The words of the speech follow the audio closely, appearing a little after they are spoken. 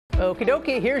Okie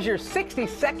dokie, here's your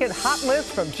 60-second hot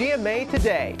list from GMA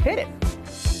today. Hit it.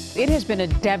 It has been a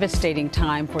devastating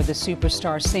time for the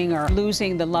superstar singer,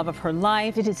 losing the love of her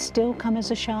life. Did it still come as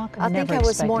a shock? I think I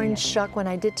was more in it. shock when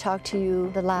I did talk to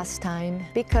you the last time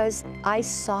because I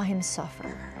saw him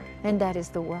suffer. And that is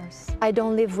the worst. I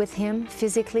don't live with him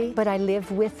physically, but I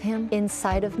live with him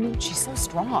inside of me. She's so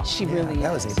strong. She really is.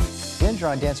 That was easy. Ginger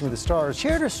on Dancing with the Stars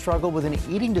shared her struggle with an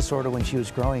eating disorder when she was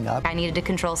growing up. I needed to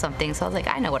control something, so I was like,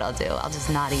 I know what I'll do. I'll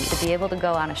just not eat. To be able to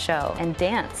go on a show and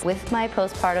dance with my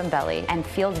postpartum belly and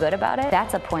feel good about it,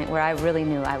 that's a point where I really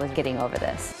knew I was getting over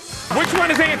this. Which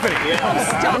one is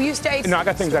Anthony? Will you stay? No, I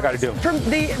got things I got to do. From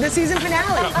the season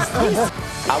finale.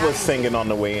 I was singing on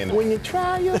the way in. When you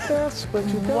try your best, but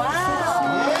you don't.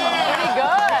 Pretty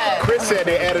good. Chris said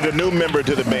they added a new member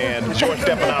to the band, George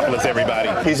Stephanopoulos,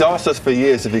 everybody. He's asked us for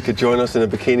years if he could join us in a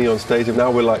bikini on stage, and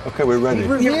now we're like, okay, we're ready.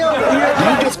 You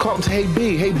just called and said, hey,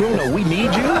 B, hey, Bruno, we need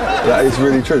you? That is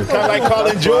really true. Kind of like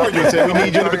calling George and saying, we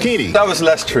need you in a bikini. That was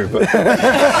less true, but...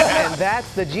 And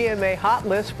that's the GMA Hot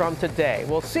List from today.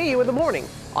 We'll see you in the morning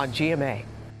on GMA.